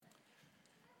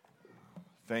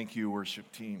Thank you,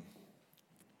 worship team.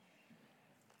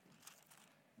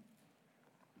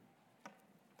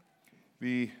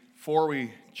 Before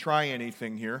we try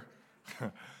anything here,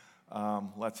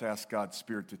 let's ask God's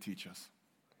Spirit to teach us.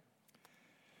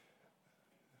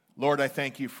 Lord, I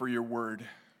thank you for your word.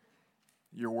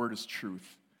 Your word is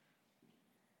truth.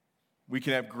 We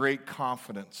can have great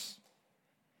confidence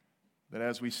that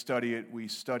as we study it, we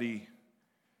study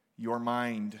your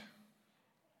mind,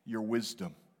 your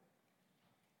wisdom,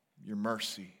 your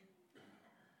mercy.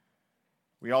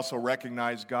 We also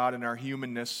recognize, God, in our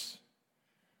humanness,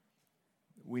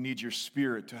 we need your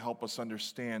Spirit to help us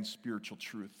understand spiritual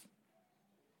truth.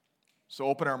 So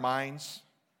open our minds,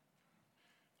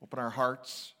 open our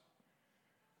hearts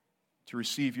to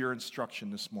receive your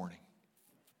instruction this morning.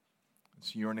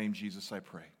 It's in your name, Jesus, I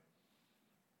pray.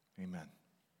 Amen.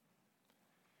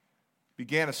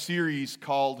 Began a series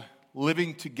called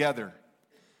Living Together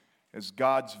as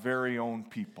God's Very Own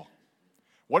People.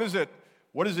 What does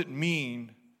it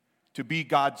mean to be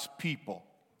God's people?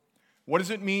 What does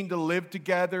it mean to live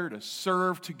together, to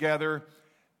serve together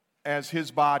as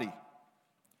His body?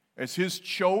 As His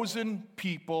chosen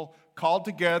people called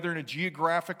together in a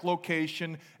geographic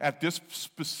location at this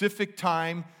specific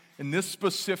time, in this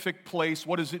specific place,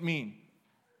 what does it mean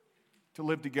to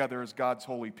live together as God's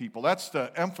holy people? That's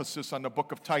the emphasis on the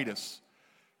book of Titus,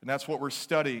 and that's what we're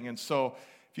studying. And so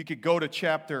if you could go to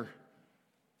chapter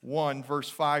 1, verse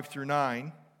 5 through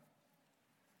 9,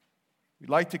 we'd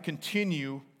like to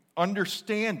continue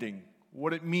understanding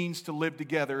what it means to live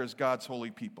together as God's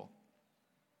holy people.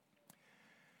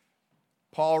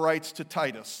 Paul writes to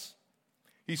Titus.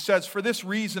 He says, "For this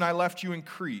reason I left you in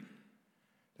Crete,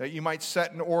 that you might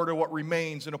set in order what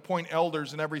remains and appoint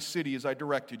elders in every city as I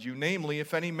directed you. Namely,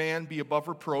 if any man be above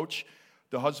reproach,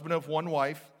 the husband of one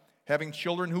wife, having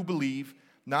children who believe,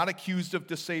 not accused of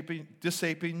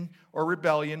dissaping or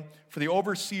rebellion, for the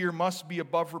overseer must be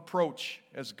above reproach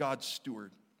as God's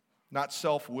steward, not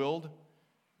self-willed,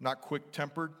 not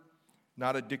quick-tempered,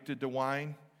 not addicted to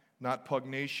wine, not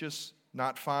pugnacious,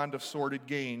 not fond of sordid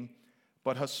gain,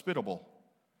 but hospitable,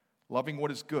 loving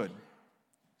what is good,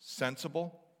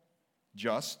 sensible,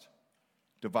 just,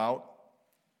 devout,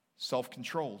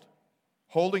 self-controlled,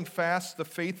 holding fast the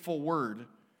faithful word,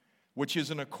 which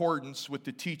is in accordance with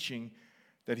the teaching,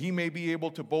 that he may be able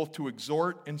to both to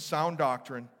exhort in sound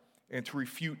doctrine and to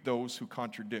refute those who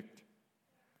contradict."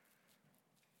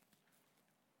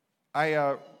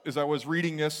 As I was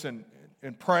reading this and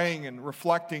praying and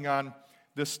reflecting on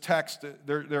this text,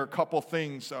 there are a couple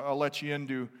things I'll let you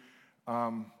into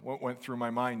what went through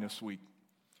my mind this week.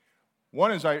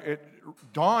 One is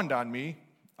it dawned on me,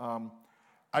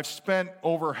 I've spent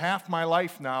over half my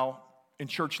life now in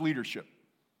church leadership.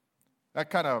 That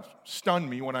kind of stunned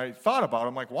me when I thought about it.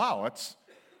 I'm like, wow,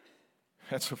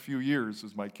 that's a few years,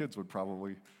 as my kids would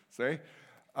probably say.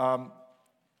 And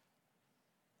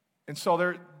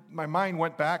so my mind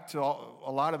went back to a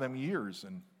lot of them years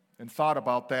and thought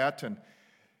about that. And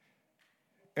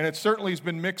it certainly has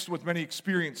been mixed with many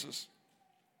experiences.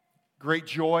 Great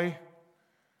joy,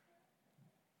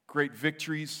 great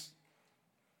victories.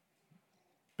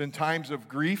 Been times of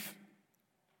grief,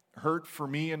 hurt for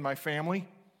me and my family.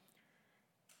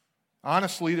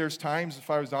 Honestly, there's times, if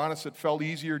I was honest, it felt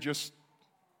easier just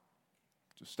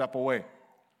to step away.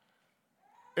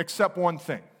 Except one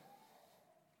thing,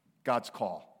 God's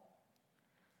call.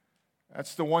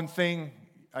 That's the one thing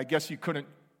I guess you couldn't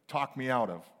talk me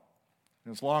out of.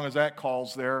 And as long as that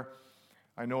call's there,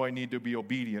 I know I need to be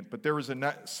obedient. But there was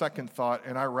a second thought,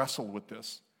 and I wrestled with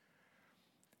this.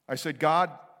 I said,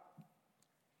 God,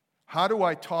 how do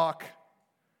I talk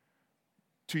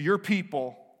to your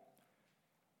people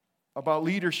about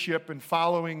leadership and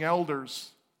following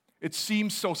elders? It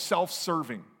seems so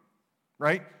self-serving,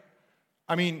 right?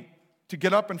 I mean, to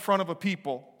get up in front of a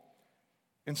people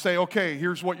and say, okay,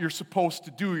 here's what you're supposed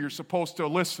to do. You're supposed to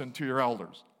listen to your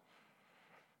elders.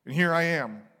 And here I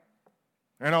am,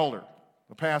 an elder,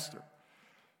 a pastor.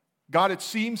 God, it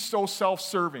seems so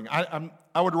self-serving.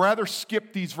 I would rather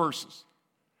skip these verses.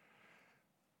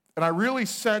 And I really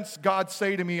sense God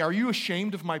say to me, are you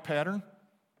ashamed of my pattern?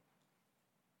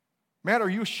 Matt, are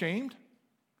you ashamed?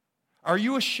 Are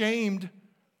you ashamed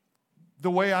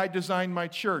the way I designed my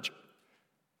church?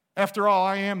 After all,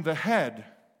 I am the head.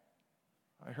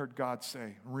 I heard God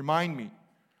say, remind me,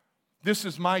 this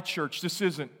is my church. This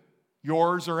isn't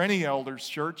yours or any elder's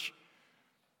church.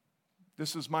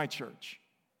 This is my church.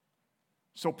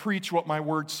 So preach what my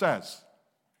word says,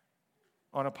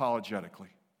 unapologetically.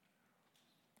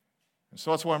 And so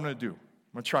that's what I'm going to do.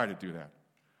 I'm going to try to do that.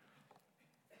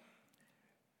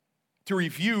 To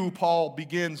review, Paul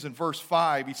begins in verse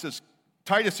 5. He says,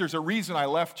 Titus, there's a reason I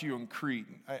left you in Crete,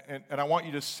 and I want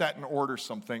you to set in order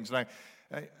some things. And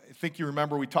I think you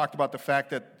remember we talked about the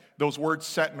fact that those words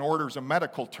set in order is a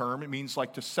medical term. It means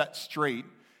like to set straight.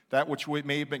 That which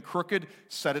may have been crooked,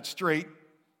 set it straight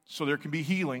so there can be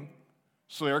healing,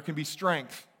 so there can be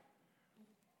strength.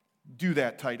 Do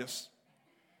that, Titus.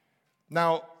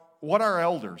 Now, what are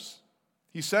elders?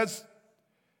 He says,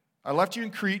 I left you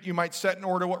in Crete, you might set in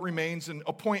order what remains and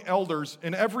appoint elders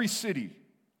in every city.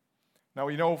 Now,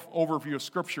 overview of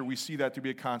Scripture, we see that to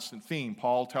be a constant theme.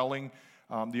 Paul telling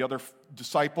the other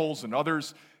disciples and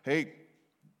others, hey,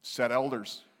 set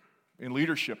elders in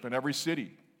leadership in every city.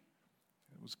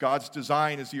 It was God's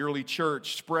design as the early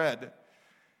church spread.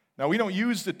 Now, we don't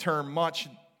use the term much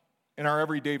in our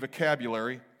everyday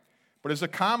vocabulary, but it's a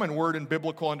common word in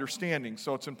biblical understanding,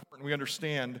 so it's important we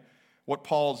understand what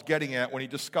Paul's getting at when he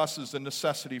discusses the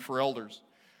necessity for elders.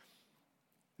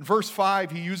 In verse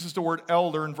 5, he uses the word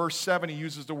elder. In verse 7, he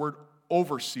uses the word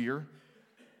overseer.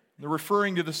 They're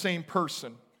referring to the same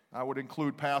person. I would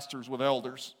include pastors with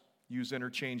elders, used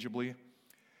interchangeably.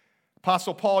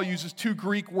 Apostle Paul uses two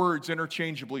Greek words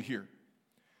interchangeably here.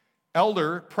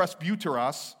 Elder,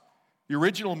 presbyteros, the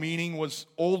original meaning was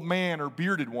old man or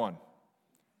bearded one.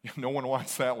 No one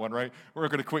wants that one, right? We're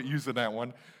going to quit using that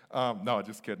one. No,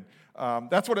 just kidding.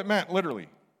 That's what it meant, literally.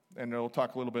 And we'll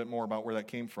talk a little bit more about where that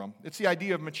came from. It's the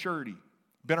idea of maturity.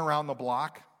 Been around the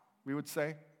block, we would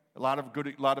say. A lot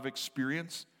of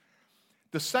experience.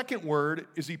 The second word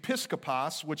is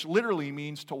episkopos, which literally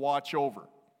means to watch over.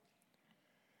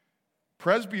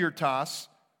 Presbyteros,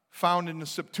 found in the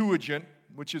Septuagint,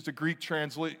 which is the Greek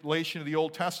translation of the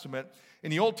Old Testament.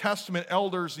 In the Old Testament,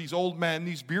 elders, these old men,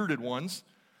 these bearded ones,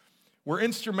 were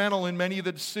instrumental in many of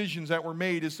the decisions that were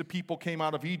made as the people came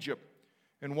out of Egypt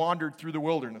and wandered through the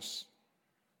wilderness.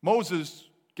 Moses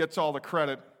gets all the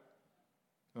credit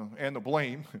and the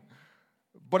blame.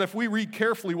 But if we read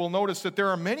carefully, we'll notice that there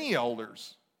are many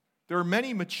elders. There are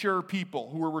many mature people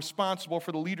who were responsible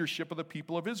for the leadership of the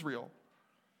people of Israel.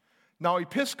 Now,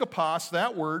 episkopos,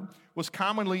 that word, was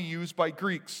commonly used by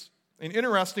Greeks. And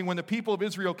interesting, when the people of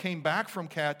Israel came back from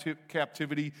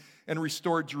captivity and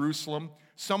restored Jerusalem,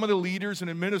 some of the leaders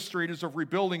and administrators of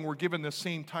rebuilding were given the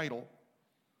same title.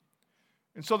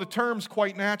 And so the terms,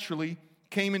 quite naturally,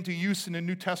 came into use in the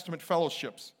New Testament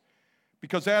fellowships.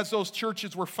 Because as those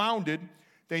churches were founded,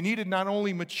 they needed not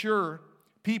only mature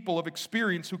people of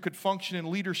experience who could function in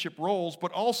leadership roles,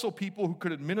 but also people who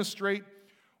could administrate,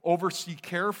 oversee,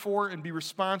 care for, and be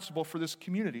responsible for this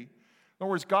community. In other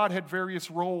words, God had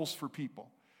various roles for people.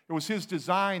 It was His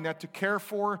design that to care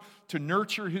for, to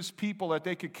nurture His people, that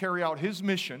they could carry out His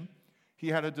mission, He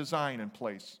had a design in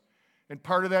place. And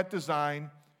part of that design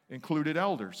included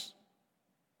elders.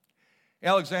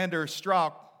 Alexander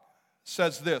Strauch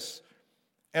says this,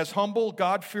 as humble,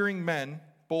 God-fearing men,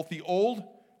 both the Old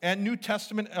and New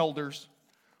Testament elders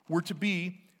were to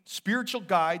be spiritual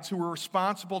guides who were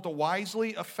responsible to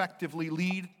wisely, effectively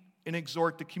lead and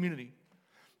exhort the community.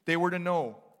 They were to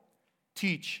know,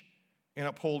 teach, and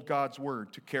uphold God's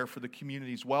word, to care for the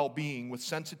community's well-being with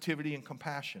sensitivity and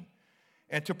compassion,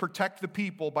 and to protect the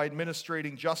people by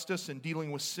administrating justice and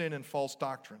dealing with sin and false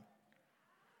doctrine.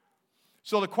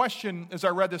 So the question, as I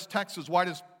read this text, is why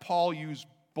does Paul use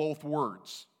both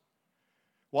words?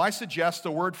 Well, I suggest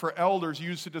the word for elders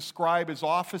used to describe his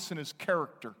office and his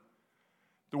character.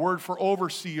 The word for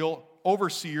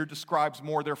overseer describes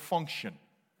more their function.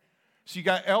 So you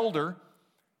got elder,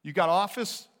 you got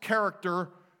office, character,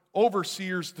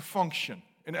 overseer's the function.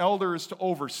 An elder is to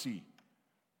oversee.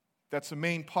 That's the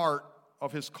main part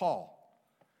of his call.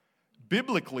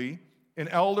 Biblically, an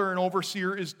elder and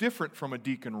overseer is different from a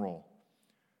deacon role.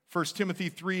 1 Timothy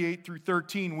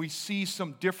 3:8-13, we see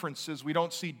some differences. We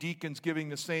don't see deacons giving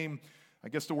the same, I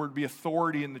guess the word would be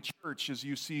authority in the church as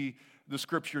you see the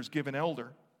scriptures give an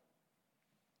elder.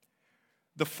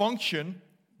 The function,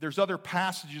 there's other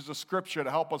passages of scripture to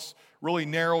help us really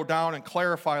narrow down and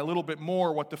clarify a little bit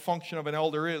more what the function of an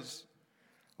elder is.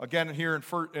 Again, here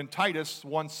in Titus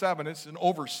 1:7, it's an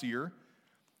overseer.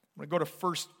 I'm going to go to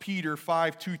 1 Peter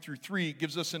 5:2-3. It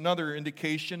gives us another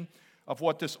indication of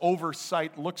what this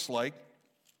oversight looks like.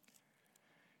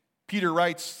 Peter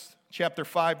writes, chapter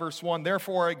 5, verse 1,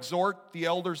 therefore I exhort the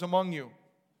elders among you,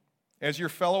 as your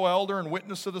fellow elder and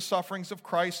witness of the sufferings of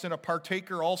Christ and a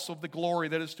partaker also of the glory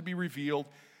that is to be revealed,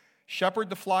 shepherd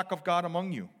the flock of God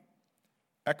among you,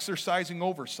 exercising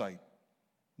oversight,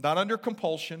 not under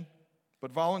compulsion,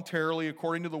 but voluntarily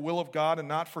according to the will of God and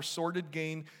not for sordid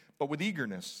gain, but with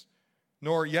eagerness,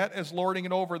 nor yet as lording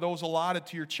it over those allotted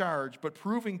to your charge, but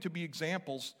proving to be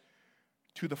examples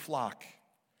to the flock.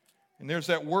 And there's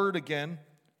that word again,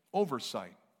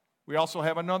 oversight. We also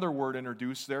have another word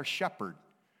introduced there, shepherd.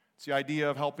 It's the idea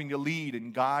of helping to lead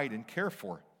and guide and care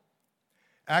for.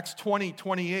 Acts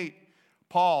 20:28,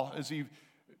 Paul,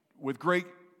 with great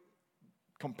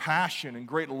compassion and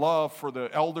great love for the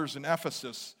elders in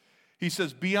Ephesus, he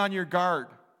says, be on your guard,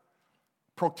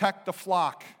 protect the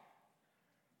flock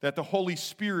that the Holy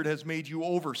Spirit has made you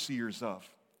overseers of.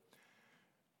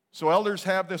 So elders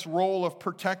have this role of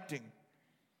protecting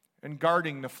and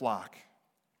guarding the flock.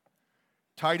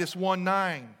 Titus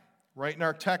 1:9, right in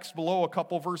our text below, a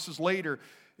couple verses later,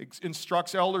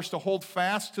 instructs elders to hold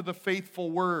fast to the faithful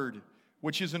word,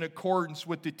 which is in accordance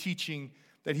with the teaching,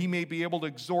 that he may be able to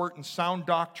exhort in sound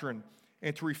doctrine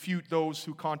and to refute those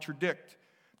who contradict.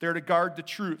 They're to guard the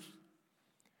truth.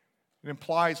 It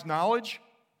implies knowledge.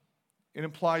 It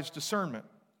implies discernment.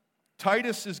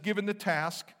 Titus is given the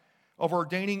task of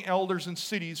ordaining elders in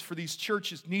cities for these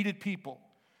churches, needed people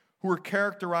who are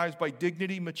characterized by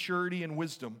dignity, maturity, and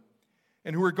wisdom,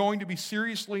 and who are going to be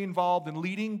seriously involved in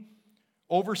leading,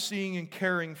 overseeing, and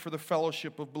caring for the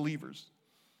fellowship of believers.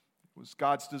 It was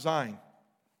God's design.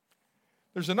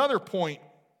 There's another point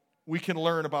we can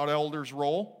learn about elders'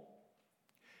 role,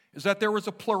 is that there was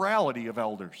a plurality of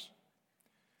elders.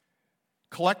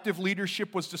 Collective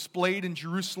leadership was displayed in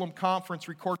Jerusalem conference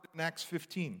recorded in Acts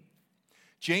 15.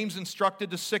 James instructed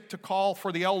the sick to call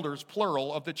for the elders,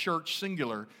 plural, of the church,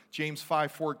 singular, James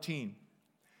 5:14.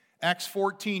 Acts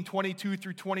 14:22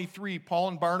 through 23, Paul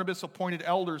and Barnabas appointed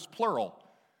elders, plural,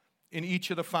 in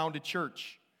each of the founded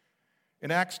church.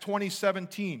 In Acts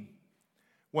 20:17,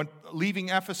 when leaving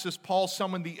Ephesus, Paul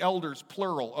summoned the elders,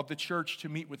 plural, of the church to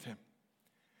meet with him.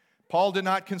 Paul did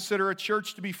not consider a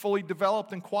church to be fully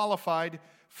developed and qualified.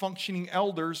 Functioning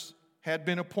elders had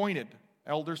been appointed,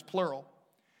 elders, plural.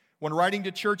 When writing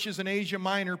to churches in Asia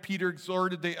Minor, Peter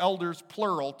exhorted the elders,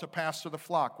 plural, to pastor the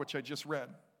flock, which I just read.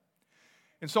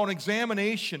 And so an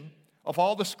examination of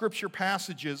all the scripture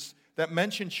passages that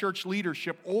mention church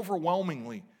leadership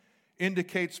overwhelmingly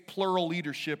indicates plural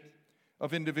leadership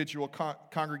of individual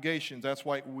congregations. That's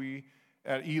why we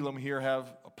at Elam here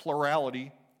have a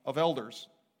plurality of elders.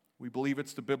 We believe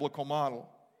it's the biblical model.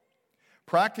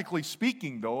 Practically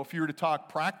speaking, though, if you were to talk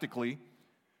practically,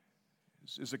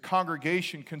 as a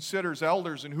congregation considers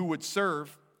elders and who would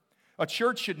serve, a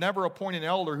church should never appoint an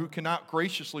elder who cannot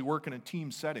graciously work in a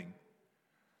team setting.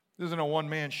 This isn't a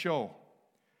one-man show.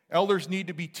 Elders need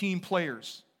to be team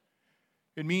players.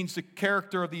 It means the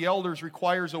character of the elders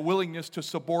requires a willingness to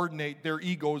subordinate their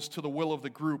egos to the will of the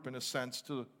group, in a sense,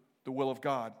 to the will of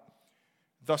God.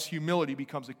 Thus, humility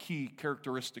becomes a key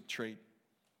characteristic trait.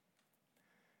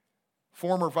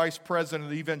 Former vice president of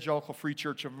the Evangelical Free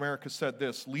Church of America said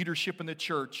this: leadership in the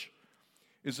church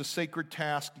is a sacred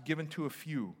task given to a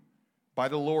few by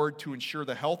the Lord to ensure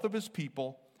the health of his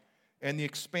people and the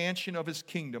expansion of his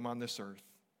kingdom on this earth.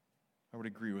 I would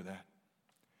agree with that.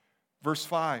 Verse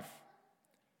 5,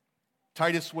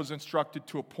 Titus was instructed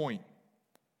to appoint.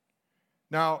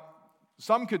 Now,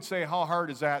 some could say, how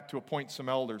hard is that to appoint some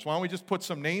elders? Why don't we just put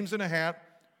some names in a hat,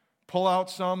 pull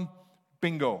out some,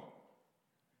 bingo.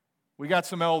 We got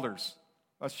some elders.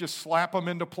 Let's just slap them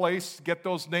into place, get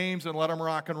those names, and let them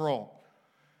rock and roll.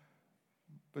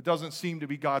 But it doesn't seem to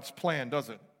be God's plan, does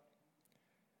it?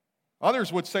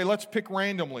 Others would say, let's pick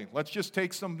randomly. Let's just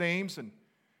take some names and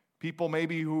people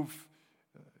maybe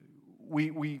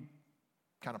we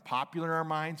kind of popular in our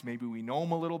minds, maybe we know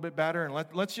them a little bit better, and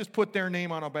let's just put their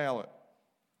name on a ballot.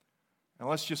 And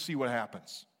let's just see what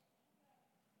happens.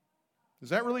 Is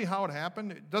that really how it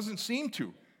happened? It doesn't seem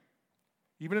to.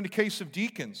 Even in the case of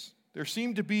deacons, there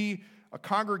seemed to be a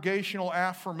congregational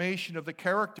affirmation of the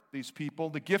character of these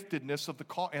people, the giftedness of the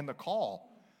call and the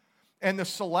call. And the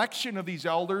selection of these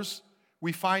elders,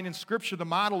 we find in Scripture, the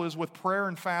model is with prayer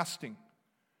and fasting.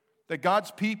 That God's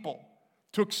people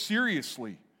took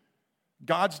seriously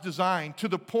God's design to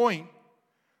the point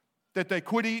that they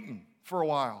quit eating for a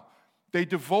while. They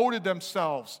devoted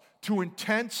themselves to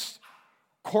intense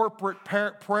corporate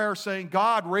prayer, saying,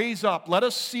 God, raise up. Let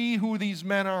us see who these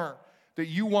men are that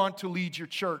you want to lead your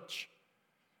church.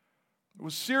 It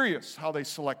was serious how they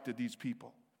selected these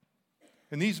people.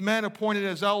 And these men appointed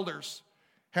as elders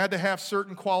had to have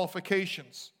certain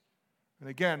qualifications. And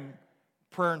again,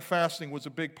 prayer and fasting was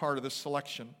a big part of this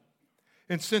selection.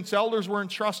 And since elders were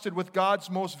entrusted with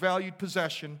God's most valued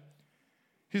possession,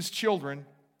 his children,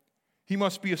 he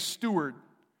must be a steward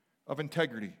of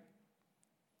integrity.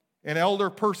 An elder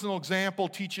personal example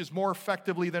teaches more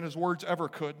effectively than his words ever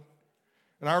could.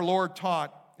 And our Lord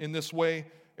taught in this way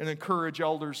and encouraged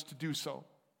elders to do so.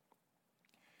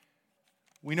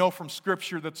 We know from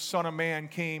Scripture that the Son of Man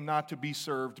came not to be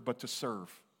served, but to serve,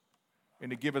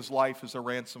 and to give his life as a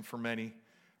ransom for many.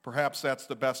 Perhaps that's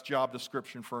the best job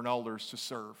description for an elder, is to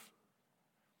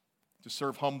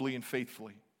serve humbly and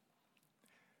faithfully.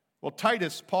 Well,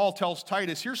 Paul tells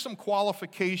Titus, here's some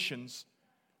qualifications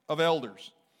of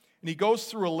elders. And he goes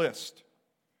through a list.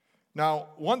 Now,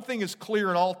 one thing is clear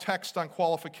in all text on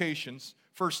qualifications.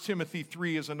 1 Timothy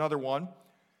 3 is another one.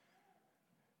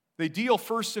 They deal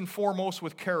first and foremost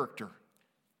with character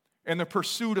and the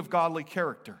pursuit of godly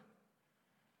character.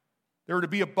 They're to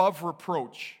be above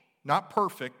reproach, not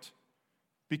perfect,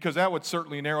 because that would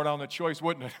certainly narrow down the choice,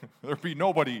 wouldn't it? There'd be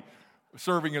nobody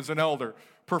serving as an elder.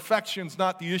 Perfection's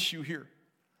not the issue here.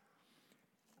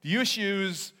 The issue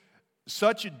is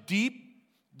such a deep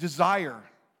desire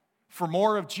for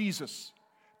more of Jesus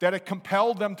that it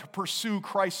compelled them to pursue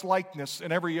Christ's likeness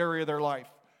in every area of their life.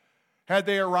 Had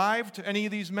they arrived, any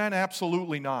of these men?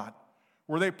 Absolutely not.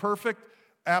 Were they perfect?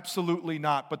 Absolutely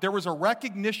not. But there was a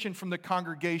recognition from the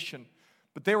congregation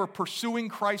that they were pursuing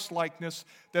Christ's likeness,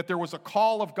 that there was a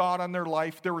call of God on their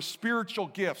life. There were spiritual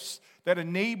gifts that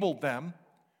enabled them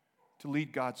to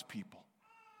lead God's people.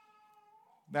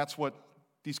 That's what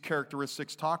these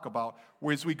characteristics talk about.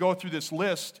 As we go through this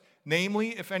list,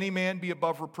 namely, if any man be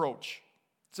above reproach.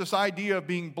 It's this idea of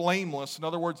being blameless. In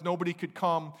other words, nobody could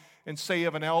come and say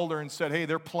of an elder and said, hey,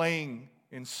 they're playing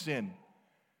in sin.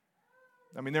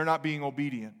 I mean, they're not being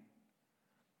obedient.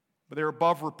 But they're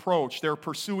above reproach. They're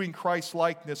pursuing Christ's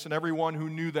likeness, and everyone who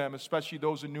knew them, especially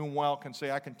those who knew him well, can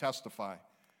say, I can testify.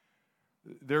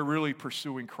 They're really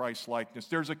pursuing Christ's likeness.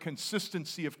 There's a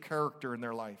consistency of character in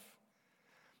their life.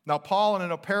 Now, Paul,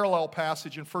 in a parallel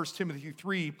passage in 1 Timothy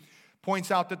 3,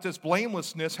 points out that this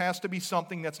blamelessness has to be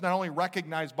something that's not only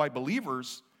recognized by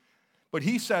believers, but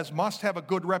he says must have a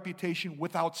good reputation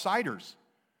with outsiders.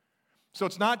 So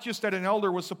it's not just that an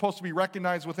elder was supposed to be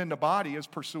recognized within the body as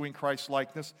pursuing Christ's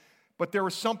likeness, but there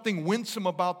was something winsome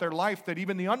about their life that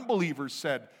even the unbelievers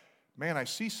said, man, I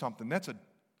see something.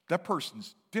 That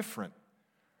person's different.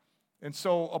 And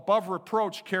so above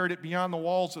reproach carried it beyond the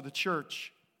walls of the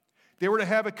church. They were to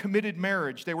have a committed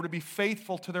marriage. They were to be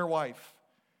faithful to their wife.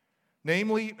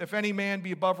 Namely, if any man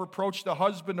be above reproach, the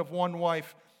husband of one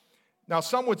wife. Now,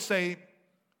 some would say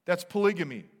that's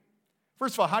polygamy.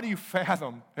 First of all, how do you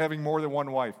fathom having more than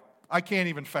one wife? I can't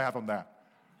even fathom that.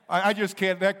 I just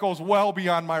can't. That goes well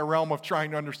beyond my realm of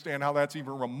trying to understand how that's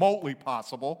even remotely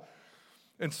possible.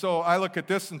 And so I look at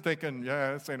this and thinking,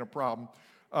 yeah, this ain't a problem.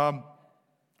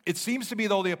 It seems to me,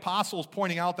 though, the apostles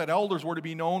pointing out that elders were to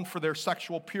be known for their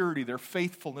sexual purity, their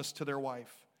faithfulness to their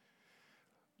wife.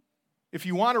 If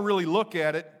you want to really look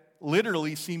at it,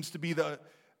 literally seems to be the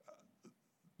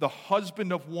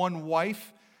husband of one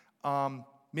wife.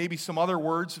 Maybe some other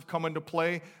words have come into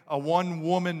play. A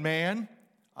one-woman man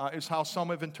is how some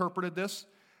have interpreted this.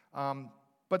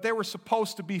 But they were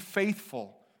supposed to be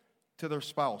faithful to their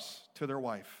spouse, to their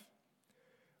wife.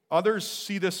 Others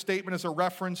see this statement as a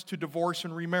reference to divorce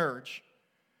and remarriage.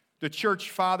 The church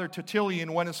father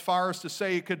Tertullian went as far as to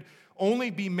say it could only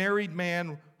be married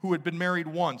man who had been married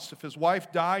once. If his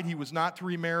wife died, he was not to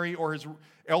remarry, or his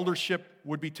eldership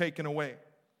would be taken away.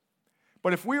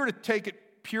 But if we were to take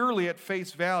it purely at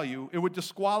face value, it would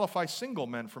disqualify single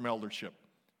men from eldership.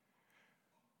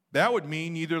 That would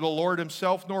mean neither the Lord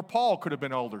himself nor Paul could have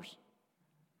been elders.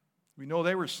 We know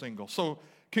they were single. So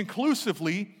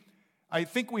conclusively, I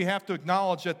think we have to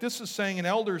acknowledge that this is saying an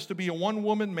elder is to be a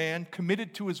one-woman man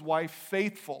committed to his wife,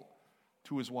 faithful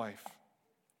to his wife.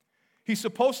 He's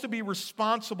supposed to be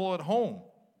responsible at home.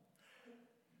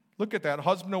 Look at that,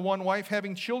 husband of one wife,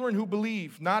 having children who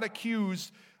believe, not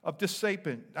accused of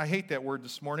dissipation. I hate that word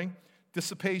this morning.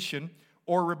 Dissipation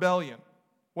or rebellion.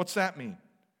 What's that mean?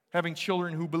 Having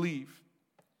children who believe.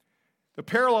 The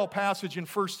parallel passage in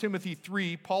 1 Timothy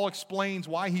 3, Paul explains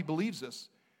why he believes this.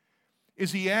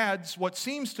 Is he adds what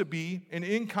seems to be an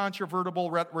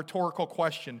incontrovertible rhetorical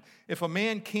question. If a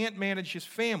man can't manage his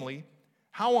family,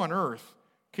 how on earth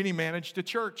can he manage the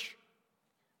church?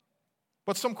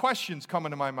 But some questions come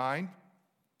into my mind,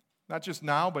 not just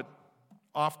now, but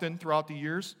often throughout the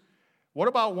years. What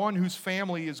about one whose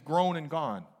family is grown and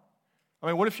gone? I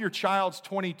mean, what if your child's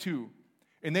 22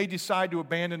 and they decide to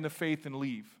abandon the faith and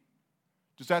leave?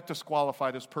 Does that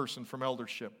disqualify this person from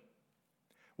eldership?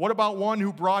 What about one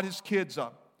who brought his kids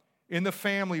up in the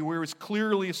family where he was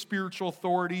clearly a spiritual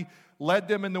authority, led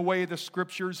them in the way of the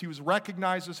Scriptures, he was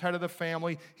recognized as head of the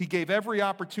family, he gave every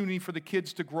opportunity for the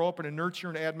kids to grow up in a nurture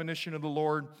and admonition of the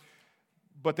Lord,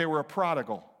 but they were a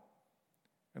prodigal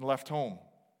and left home?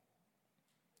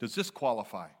 Does this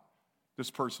qualify this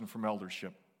person from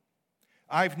eldership?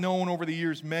 I've known over the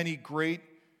years many great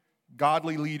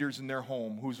godly leaders in their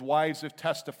home whose wives have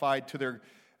testified to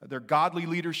their godly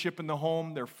leadership in the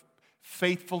home, their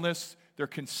faithfulness their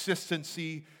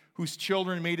consistency, whose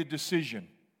children made a decision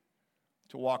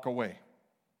to walk away.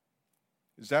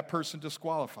 Is that person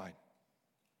disqualified?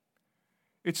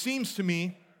 It seems to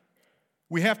me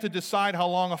we have to decide how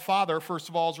long a father, first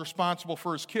of all, is responsible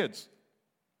for his kids.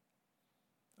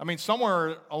 I mean,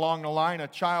 somewhere along the line, a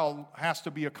child has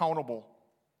to be accountable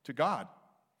to God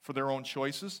for their own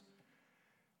choices.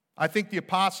 I think the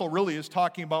apostle really is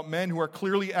talking about men who are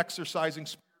clearly exercising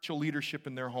spiritual leadership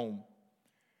in their home.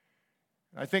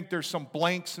 I think there's some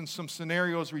blanks and some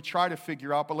scenarios we try to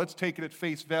figure out, but let's take it at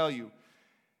face value.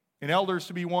 An elder is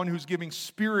to be one who's giving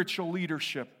spiritual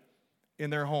leadership in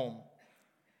their home.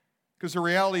 Because the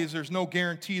reality is there's no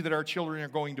guarantee that our children are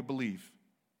going to believe.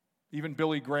 Even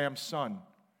Billy Graham's son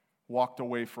walked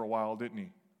away for a while, didn't he?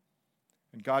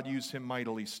 And God used him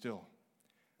mightily still.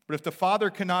 But if the father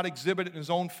cannot exhibit in his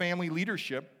own family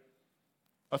leadership,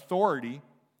 authority,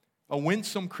 a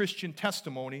winsome Christian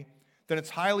testimony, then it's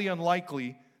highly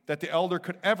unlikely that the elder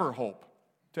could ever hope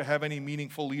to have any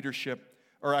meaningful leadership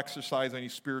or exercise any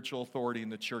spiritual authority in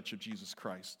the church of Jesus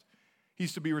Christ.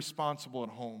 He's to be responsible at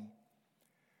home.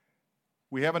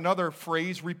 We have another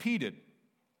phrase repeated.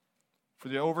 For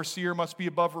the overseer must be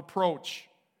above reproach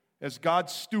as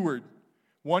God's steward,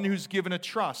 one who's given a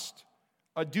trust,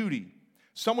 a duty,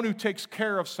 someone who takes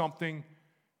care of something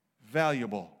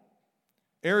valuable.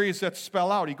 Areas that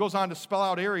spell out. He goes on to spell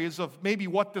out areas of maybe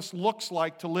what this looks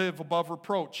like to live above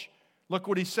reproach. Look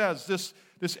what he says.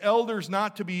 This elder is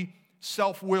not to be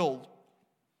self-willed.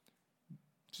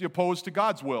 It's opposed to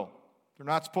God's will. They're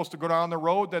not supposed to go down the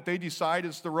road that they decide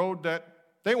is the road that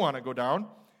they want to go down.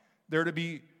 They're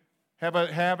to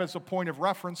have as a point of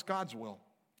reference God's will.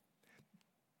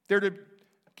 They're to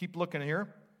keep looking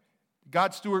here.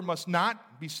 God's steward must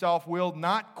not be self-willed,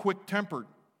 not quick-tempered.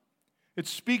 It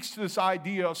speaks to this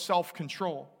idea of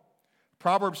self-control.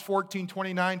 Proverbs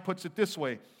 14:29 puts it this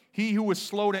way: he who is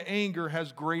slow to anger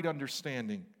has great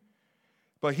understanding,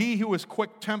 but he who is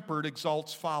quick-tempered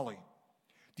exalts folly.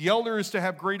 The elder is to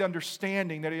have great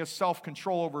understanding that he has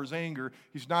self-control over his anger.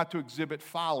 He's not to exhibit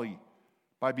folly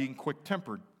by being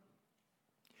quick-tempered.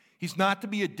 He's not to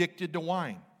be addicted to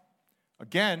wine.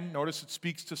 Again, notice it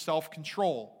speaks to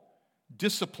self-control,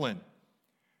 discipline,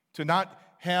 to not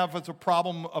have as a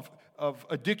problem of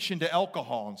addiction to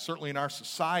alcohol, and certainly in our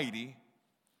society,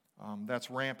 that's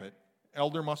rampant.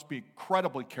 Elder must be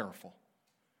incredibly careful.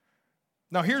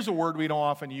 Now, here's a word we don't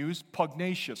often use,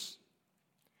 pugnacious.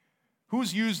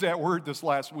 Who's used that word this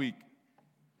last week?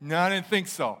 No, I didn't think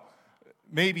so.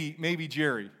 Maybe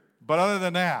Jerry. But other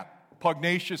than that,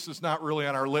 pugnacious is not really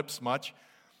on our lips much.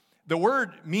 The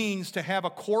word means to have a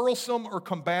quarrelsome or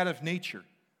combative nature.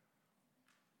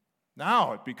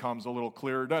 Now it becomes a little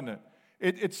clearer, doesn't it?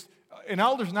 It's an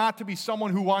elder's not to be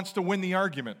someone who wants to win the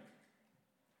argument,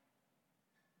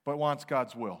 but wants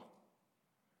God's will.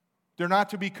 They're not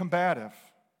to be combative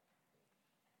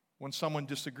when someone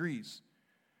disagrees.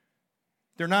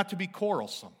 They're not to be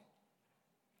quarrelsome.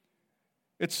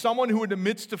 It's someone who in the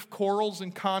midst of quarrels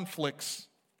and conflicts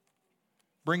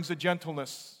brings a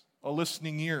gentleness, a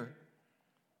listening ear.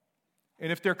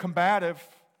 And if they're combative,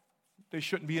 they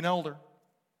shouldn't be an elder.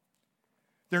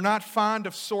 They're not fond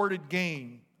of sordid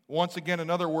gain. Once again,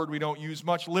 another word we don't use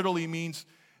much literally means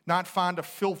not fond of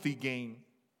filthy gain.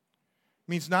 It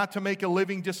means not to make a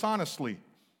living dishonestly.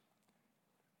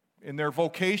 In their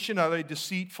vocation, are they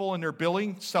deceitful in their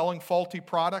billing, selling faulty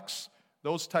products,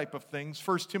 those type of things?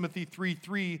 1 Timothy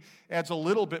 3:3 adds a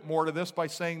little bit more to this by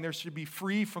saying there should be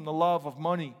free from the love of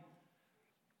money.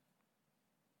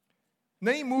 And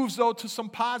then he moves, though, to some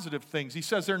positive things. He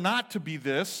says they're not to be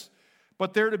this,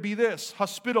 but they're to be this,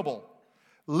 hospitable.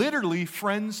 Literally,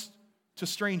 friends to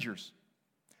strangers.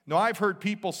 Now, I've heard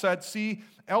people said, see,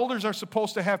 elders are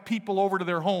supposed to have people over to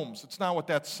their homes. It's not what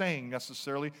that's saying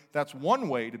necessarily. That's one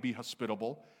way to be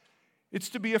hospitable. It's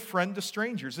to be a friend to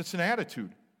strangers. It's an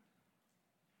attitude.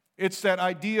 It's that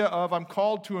idea of I'm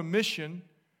called to a mission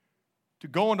to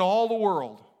go into all the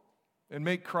world and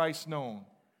make Christ known.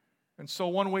 And so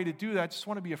one way to do that, I just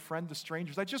want to be a friend to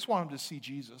strangers. I just want them to see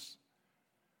Jesus.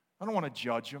 I don't want to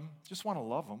judge them. I just want to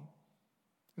love them.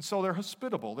 And so they're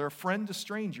hospitable. They're a friend to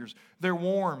strangers. They're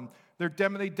warm.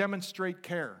 They demonstrate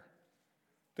care.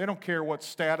 They don't care what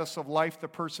status of life the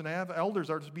person has.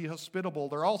 Elders are to be hospitable.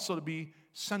 They're also to be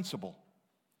sensible.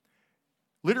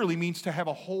 Literally means to have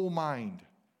a whole mind.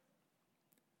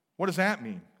 What does that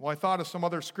mean? Well, I thought of some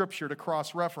other scripture to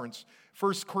cross-reference.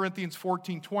 1 Corinthians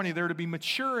 14:20, they're to be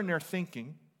mature in their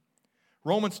thinking.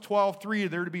 Romans 12:3,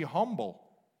 they're to be humble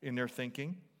in their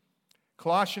thinking.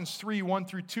 Colossians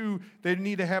 3:1-2, they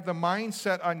need to have the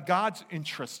mindset on God's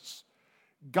interests,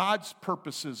 God's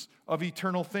purposes of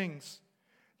eternal things.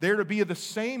 They're to be of the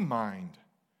same mind.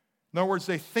 In other words,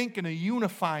 they think in a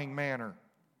unifying manner.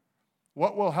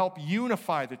 What will help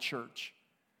unify the church?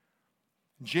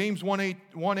 James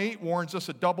 1:8 warns us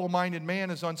a double-minded man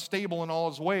is unstable in all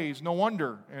his ways. No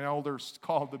wonder an elder is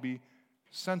called to be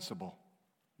sensible,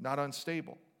 not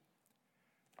unstable.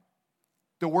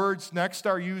 The words next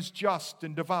are used just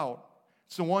and devout.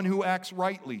 It's the one who acts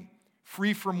rightly,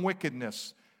 free from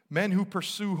wickedness, men who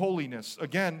pursue holiness.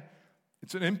 Again,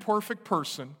 it's an imperfect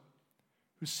person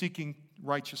who's seeking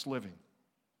righteous living.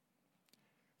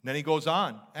 And then he goes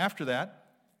on after that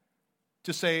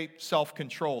to say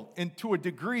self-controlled. And to a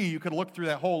degree, you could look through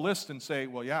that whole list and say,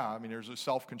 well, yeah, I mean, there's a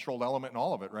self-controlled element in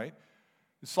all of it, right?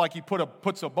 It's like he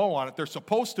puts a bow on it. They're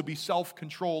supposed to be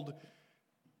self-controlled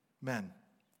men.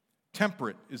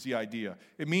 Temperate is the idea.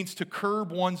 It means to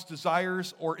curb one's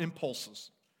desires or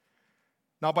impulses.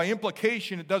 Now, by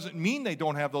implication, it doesn't mean they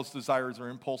don't have those desires or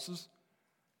impulses,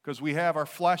 because we have our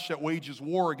flesh that wages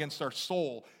war against our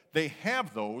soul. They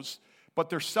have those, but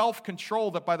they're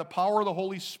self-controlled that by the power of the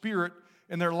Holy Spirit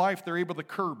in their life, they're able to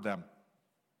curb them.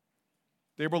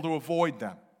 They're able to avoid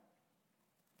them.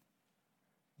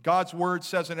 God's word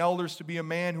says an elder is to be a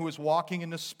man who is walking in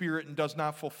the Spirit and does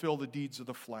not fulfill the deeds of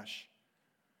the flesh.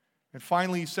 And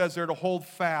finally, he says they're to hold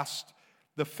fast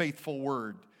the faithful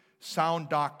word, sound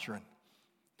doctrine.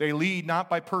 They lead not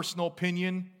by personal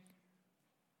opinion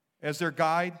as their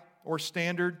guide or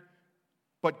standard,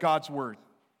 but God's word.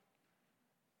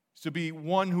 It's to be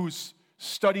one who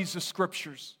studies the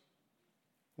Scriptures,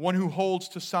 one who holds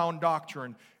to sound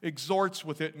doctrine, exhorts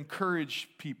with it, encourages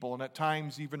people, and at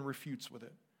times even refutes with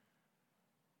it.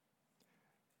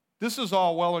 This is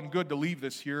all well and good to leave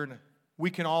this here, and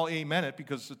we can all amen it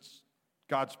because it's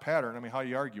God's pattern. I mean, how do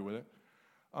you argue with it?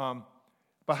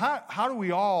 But how do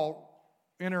we all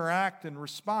interact and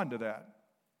respond to that?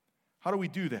 How do we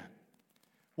do that?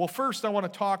 Well, first I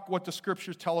want to talk what the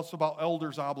Scriptures tell us about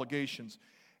elders' obligations.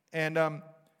 And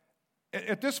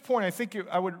at this point, I think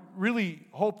I would really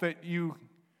hope that you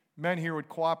men here would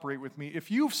cooperate with me. If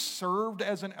you've served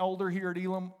as an elder here at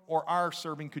Elam or are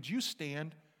serving, could you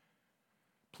stand,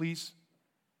 please?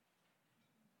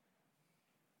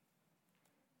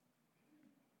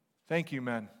 Thank you,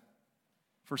 men,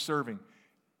 for serving.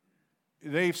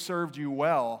 They've served you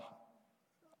well,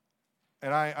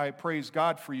 and I praise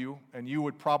God for you, and you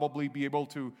would probably be able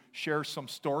to share some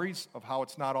stories of how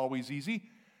it's not always easy,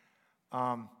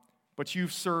 but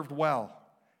you've served well.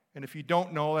 And if you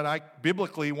don't know that,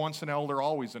 biblically, once an elder,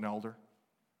 always an elder.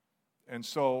 And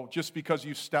so just because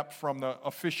you stepped from the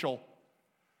official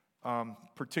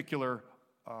particular,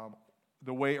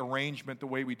 the way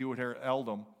we do it here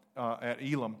at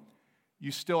Elam,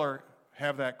 you still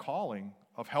have that calling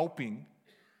of helping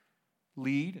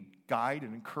lead and guide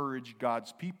and encourage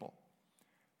God's people.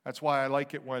 That's why I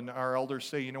like it when our elders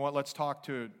say, you know what, let's talk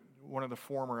to one of the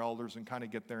former elders and kind of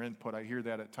get their input. I hear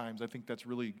that at times. I think that's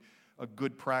really a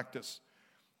good practice,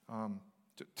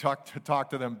 to talk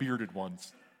to them bearded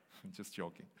ones. Just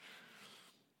joking.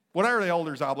 What are the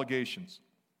elders' obligations?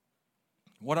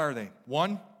 What are they?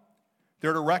 One,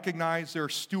 they're to recognize they're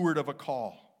a steward of a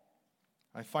call.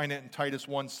 I find it in Titus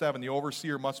 1:7. The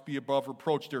overseer must be above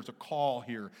reproach. There's a call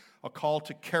here, a call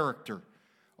to character,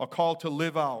 a call to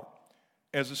live out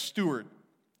as a steward.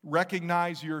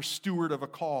 Recognize you're a steward of a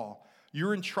call.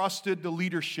 You're entrusted the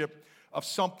leadership of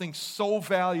something so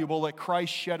valuable that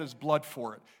Christ shed his blood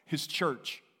for it, his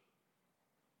church.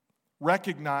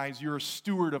 Recognize you're a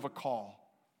steward of a call.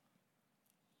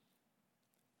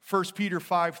 1 Peter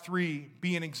 5:3,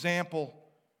 be an example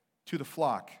to the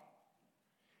flock.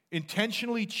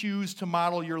 Intentionally choose to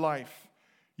model your life,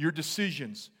 your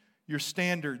decisions, your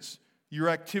standards, your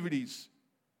activities,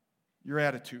 your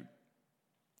attitude.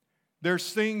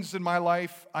 There's things in my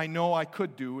life I know I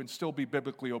could do and still be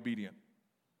biblically obedient.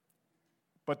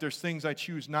 But there's things I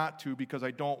choose not to because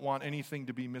I don't want anything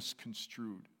to be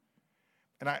misconstrued.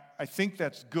 And I think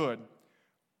that's good.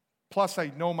 Plus, I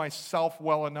know myself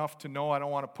well enough to know I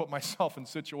don't want to put myself in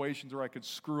situations where I could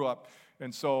screw up.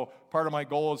 And so part of my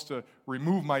goal is to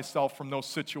remove myself from those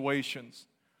situations.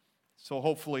 So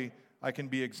hopefully I can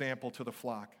be example to the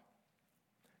flock.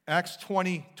 Acts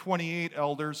 20:28,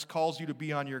 elders, calls you to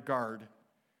be on your guard,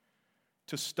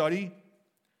 to study,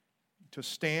 to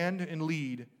stand and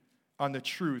lead on the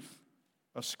truth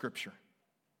of Scripture.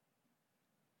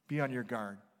 Be on your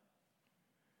guard.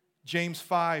 James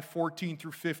 5:14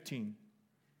 through 15.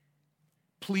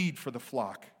 Plead for the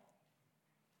flock.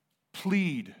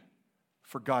 Plead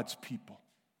for God's people.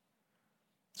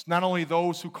 It's not only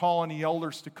those who call on the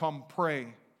elders to come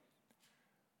pray,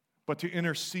 but to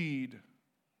intercede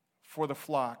for the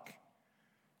flock.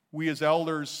 We as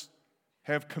elders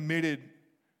have committed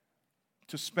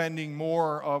to spending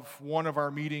more of one of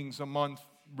our meetings a month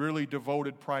really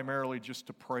devoted primarily just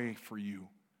to pray for you,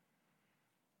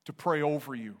 to pray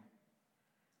over you,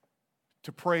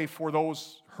 to pray for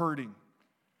those hurting,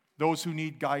 those who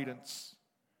need guidance,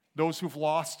 those who've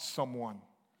lost someone.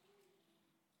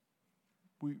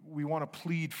 We want to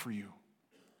plead for you.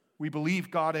 We believe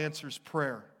God answers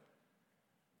prayer.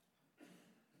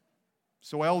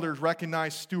 So elders,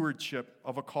 recognize stewardship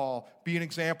of a call. Be an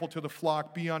example to the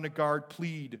flock. Be on the guard.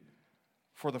 Plead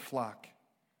for the flock.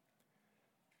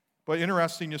 But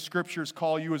interesting, the Scriptures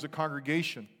call you as a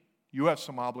congregation. You have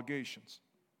some obligations.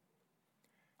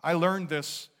 I learned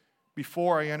this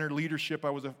before I entered leadership.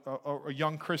 I was a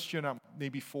young Christian,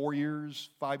 maybe 5 years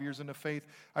in the faith.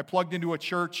 I plugged into a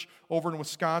church over in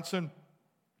Wisconsin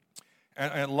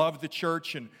and loved the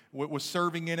church and was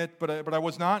serving in it, but I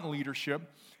was not in leadership.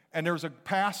 And there was a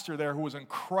pastor there who was an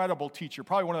incredible teacher,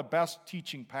 probably one of the best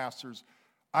teaching pastors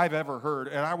I've ever heard,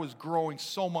 and I was growing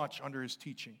so much under his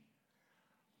teaching.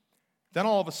 Then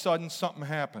all of a sudden, something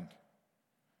happened.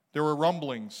 There were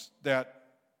rumblings that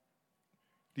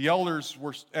the elders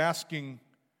were asking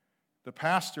the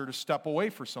pastor to step away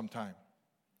for some time.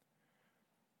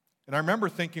 And I remember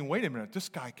thinking, wait a minute, this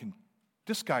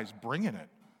guy's bringing it.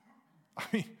 I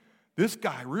mean, this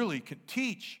guy really can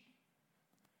teach.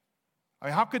 I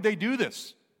mean, how could they do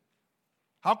this?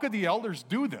 How could the elders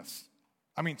do this?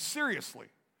 I mean, seriously.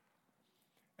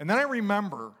 And then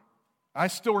I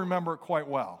still remember it quite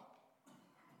well,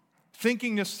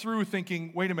 thinking this through,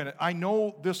 thinking, wait a minute, I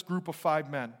know this group of 5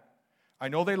 men. I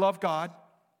know they love God.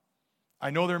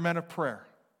 I know they're men of prayer.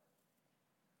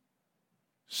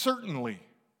 Certainly,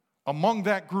 among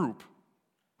that group,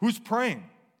 who's praying?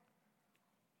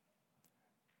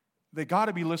 They got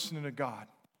to be listening to God.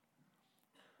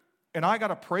 And I got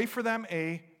to pray for them,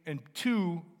 A, and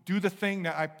 2, do the thing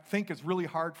that I think is really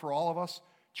hard for all of us,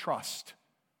 trust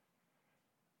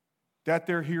that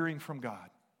they're hearing from God.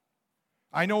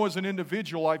 I know as an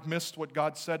individual I've missed what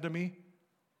God said to me,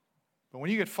 but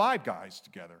when you get 5 guys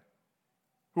together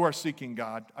who are seeking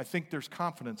God, I think there's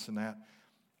confidence in that.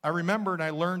 I remember and I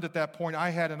learned at that point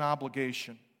I had an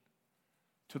obligation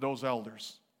to those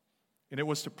elders, and it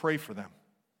was to pray for them.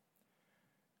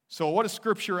 So what does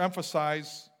Scripture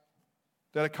emphasize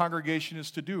that a congregation is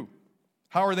to do?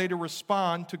 How are they to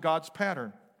respond to God's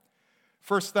pattern?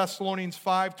 1 Thessalonians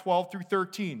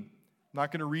 5:12-13. I'm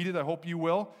not going to read it. I hope you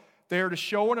will. They are to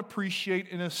show and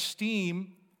appreciate and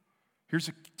esteem, here's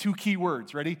 2 key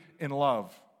words, ready? In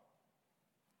love.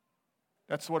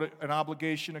 That's what an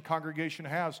obligation a congregation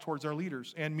has towards our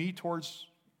leaders and me towards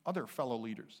other fellow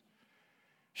leaders.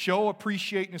 Show,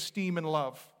 appreciate, and esteem in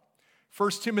love.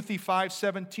 1 Timothy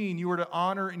 5:17, you are to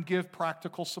honor and give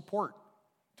practical support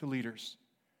to leaders,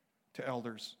 to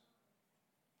elders.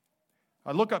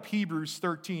 I look up Hebrews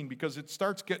 13 because it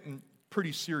starts getting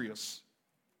pretty serious.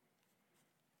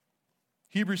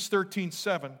 Hebrews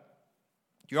 13:7,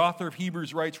 the author of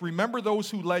Hebrews writes, remember those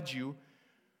who led you,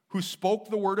 who spoke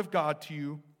the word of God to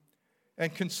you,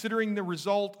 and considering the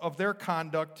result of their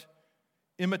conduct,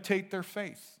 imitate their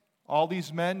faith. All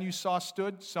these men you saw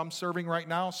stood, some serving right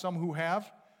now, some who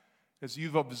have. As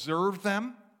you've observed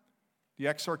them, the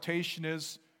exhortation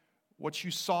is what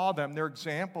you saw them, their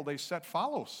example they set,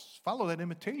 follow that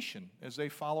imitation as they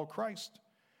follow Christ.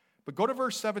 But go to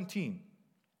verse 17.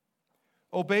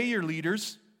 Obey your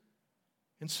leaders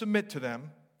and submit to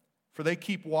them, for they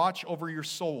keep watch over your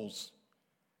souls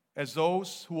as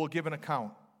those who will give an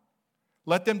account.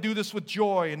 Let them do this with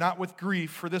joy and not with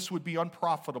grief, for this would be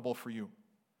unprofitable for you.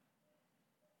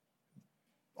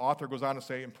 The author goes on to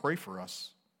say, and pray for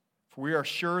us, for we are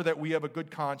sure that we have a good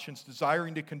conscience,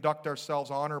 desiring to conduct ourselves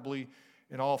honorably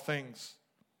in all things.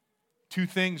 2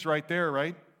 things right there,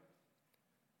 right?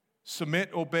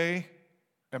 Submit, obey,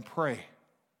 and pray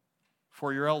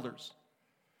for your elders.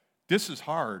 This is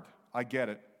hard, I get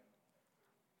it.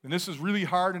 And this is really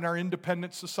hard in our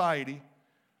independent society.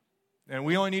 And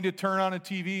we only need to turn on a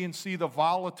TV and see the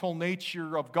volatile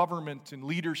nature of government and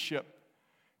leadership.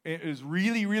 It is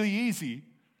really, really easy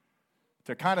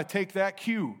to kind of take that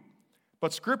cue.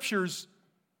 But Scriptures,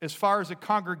 as far as a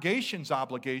congregation's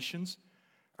obligations,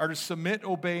 are to submit,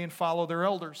 obey, and follow their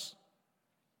elders.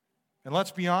 And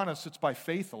let's be honest, it's by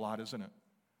faith a lot, isn't it?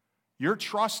 You're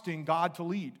trusting God to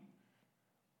lead.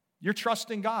 You're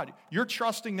trusting God. You're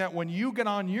trusting that when you get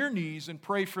on your knees and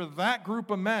pray for that group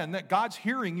of men, that God's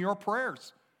hearing your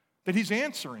prayers, that He's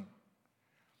answering.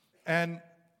 And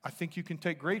I think you can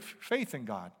take great faith in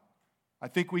God. I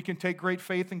think we can take great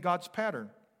faith in God's pattern.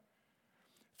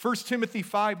 1 Timothy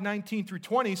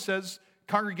 5:19-20 says,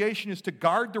 congregation is to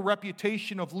guard the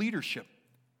reputation of leadership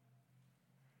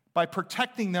by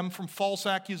protecting them from false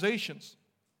accusations.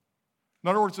 In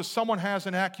other words, if someone has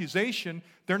an accusation,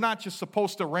 they're not just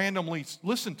supposed to randomly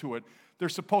listen to it. They're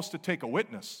supposed to take a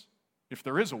witness, if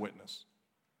there is a witness,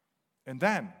 and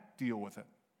then deal with it.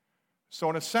 So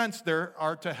in a sense, they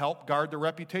are to help guard the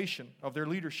reputation of their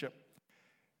leadership.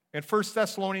 In 1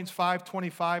 Thessalonians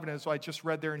 5:25, and as I just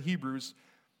read there in Hebrews,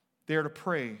 they are to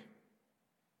pray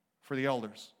for the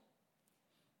elders.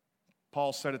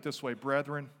 Paul said it this way,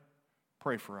 brethren,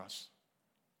 pray for us.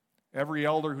 Every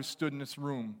elder who stood in this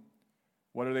room,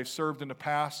 whether they served in the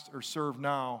past or serve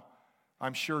now,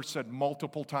 I'm sure said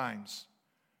multiple times,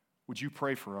 would you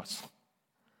pray for us?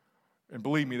 And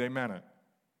believe me, they meant it.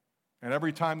 And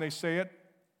every time they say it,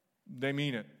 they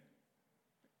mean it.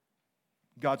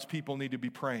 God's people need to be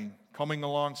praying, coming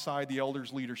alongside the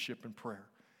elders' leadership in prayer.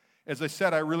 As I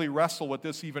said, I really wrestle with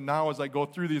this even now as I go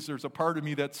through these. There's a part of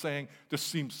me that's saying, this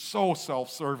seems so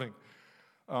self-serving.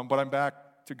 But I'm back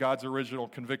to God's original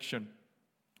conviction.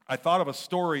 I thought of a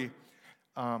story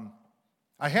I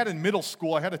had in middle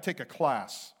school. I had to take a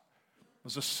class. It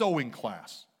was a sewing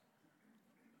class.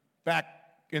 Back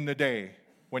in the day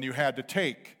when you had to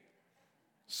take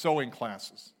sewing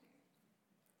classes.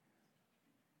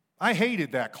 I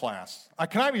hated that class.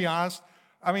 Can I be honest?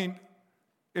 I mean,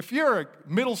 if you're a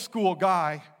middle school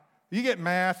guy, you get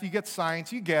math, you get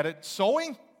science, you get it.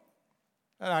 Sewing?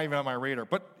 Not even on my radar.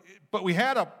 But we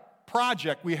had a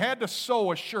project. We had to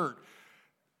sew a shirt.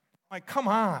 Like, come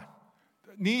on.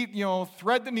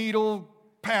 Thread the needle,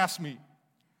 pass me.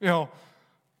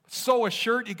 Sew a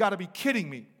shirt, you got to be kidding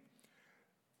me.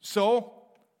 So,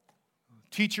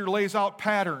 teacher lays out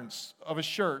patterns of a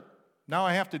shirt. Now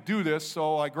I have to do this,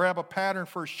 so I grab a pattern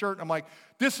for a shirt, and I'm like,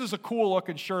 this is a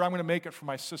cool-looking shirt. I'm going to make it for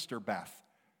my sister, Beth.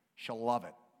 She'll love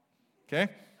it.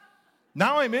 Okay?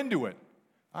 Now I'm into it.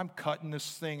 I'm cutting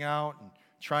this thing out and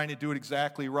trying to do it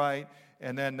exactly right,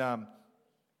 and then I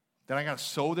got to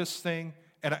sew this thing,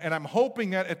 and I'm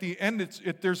hoping that at the end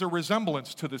there's a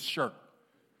resemblance to this shirt.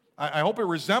 I hope it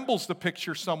resembles the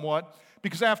picture somewhat,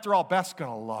 because after all, Beth's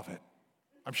going to love it.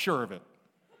 I'm sure of it.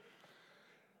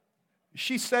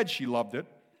 She said she loved it.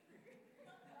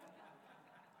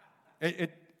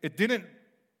 It didn't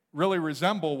really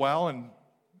resemble well, and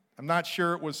I'm not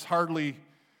sure it was hardly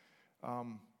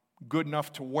good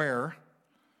enough to wear.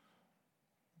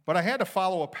 But I had to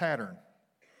follow a pattern.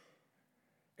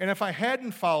 And if I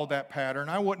hadn't followed that pattern,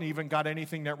 I wouldn't even got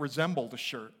anything that resembled a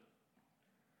shirt.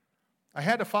 I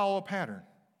had to follow a pattern.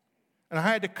 And I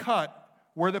had to cut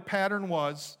where the pattern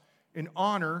was and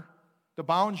honor the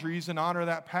boundaries and honor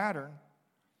that pattern.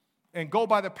 And go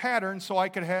by the pattern so I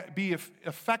could be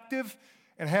effective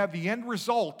and have the end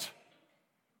result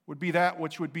would be that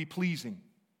which would be pleasing.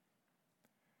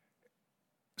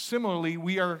 Similarly,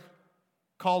 we are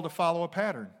called to follow a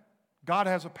pattern. God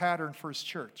has a pattern for his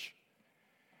church.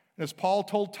 And as Paul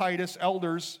told Titus,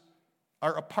 elders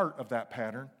are a part of that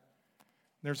pattern.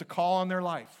 There's a call on their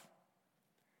life.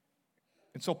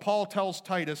 And so Paul tells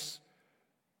Titus,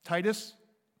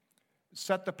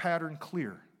 set the pattern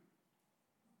clear.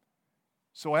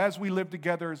 So as we live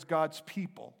together as God's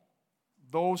people,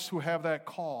 those who have that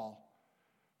call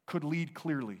could lead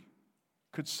clearly,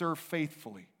 could serve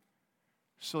faithfully,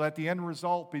 so that the end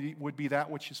result would be that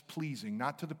which is pleasing,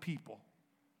 not to the people,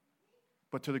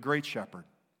 but to the great shepherd,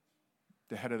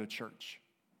 the head of the church.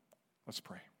 Let's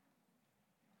pray.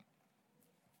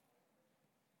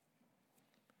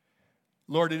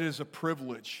 Lord, it is a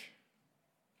privilege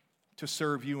to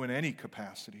serve you in any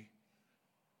capacity.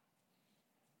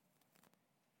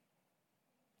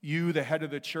 You, the head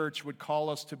of the church, would call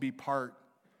us to be part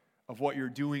of what you're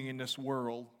doing in this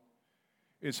world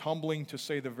is humbling to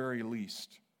say the very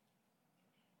least.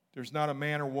 There's not a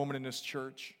man or woman in this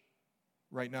church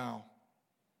right now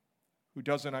who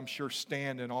doesn't, I'm sure,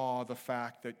 stand in awe of the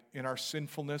fact that in our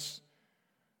sinfulness,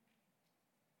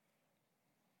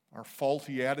 our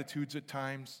faulty attitudes at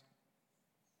times,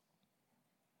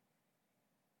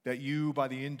 that you, by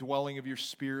the indwelling of your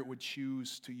Spirit, would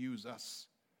choose to use us.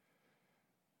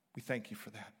 We thank you for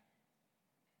that.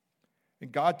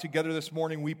 And God, together this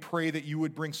morning, we pray that you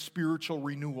would bring spiritual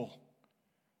renewal,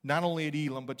 not only at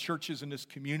Elam, but churches in this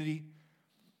community,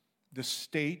 this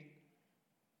state.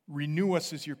 Renew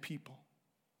us as your people,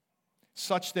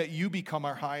 such that you become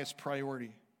our highest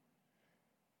priority.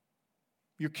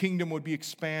 Your kingdom would be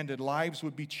expanded, lives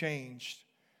would be changed,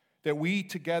 that we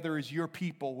together as your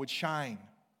people would shine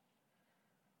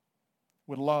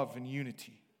with love and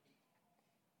unity.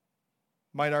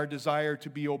 Might our desire to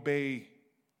obey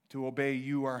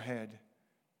you, our head,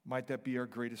 might that be our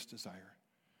greatest desire.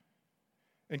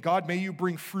 And God, may you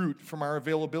bring fruit from our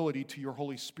availability to your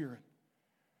Holy Spirit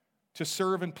to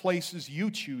serve in places you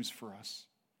choose for us.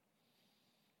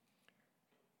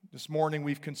 This morning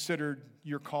we've considered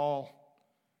your call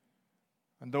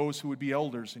on those who would be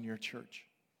elders in your church.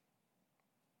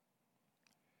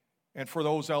 And for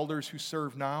those elders who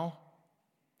serve now,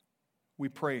 we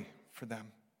pray for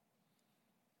them.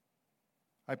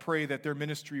 I pray that their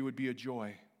ministry would be a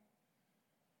joy,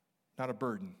 not a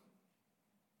burden.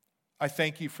 I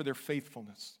thank you for their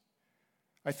faithfulness.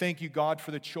 I thank you, God,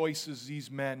 for the choices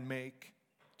these men make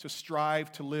to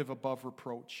strive to live above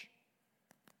reproach.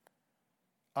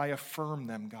 I affirm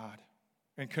them, God,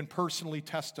 and can personally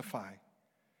testify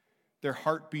their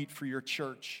heartbeat for your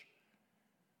church,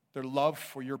 their love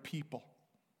for your people,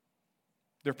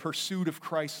 their pursuit of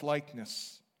Christ's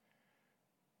likeness.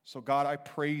 So, God, I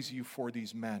praise you for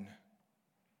these men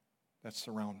that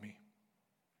surround me.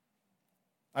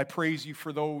 I praise you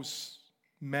for those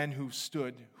men who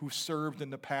served in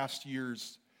the past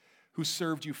years, who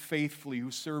served you faithfully,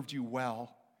 who served you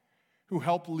well, who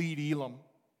helped lead Elam,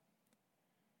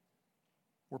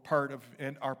 were part of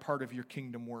and are part of your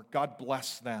kingdom work. God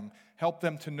bless them. Help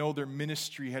them to know their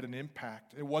ministry had an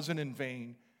impact. It wasn't in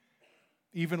vain.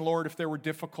 Even, Lord, if there were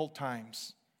difficult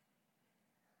times,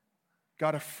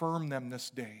 God, affirm them this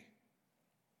day.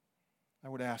 I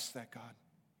would ask that, God.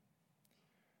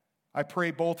 I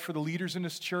pray both for the leaders in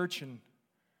this church and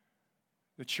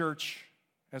the church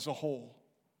as a whole.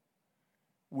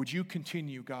 Would you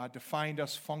continue, God, to find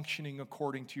us functioning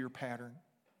according to your pattern?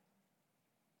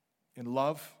 In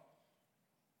love,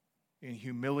 in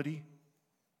humility,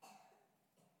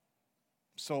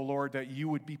 so, Lord, that you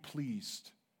would be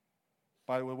pleased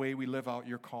by the way we live out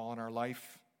your call in our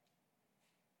life,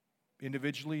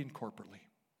 individually and corporately.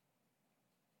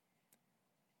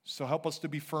 So help us to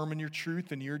be firm in your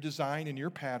truth and your design and your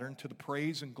pattern to the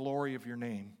praise and glory of your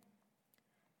name.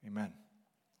 Amen.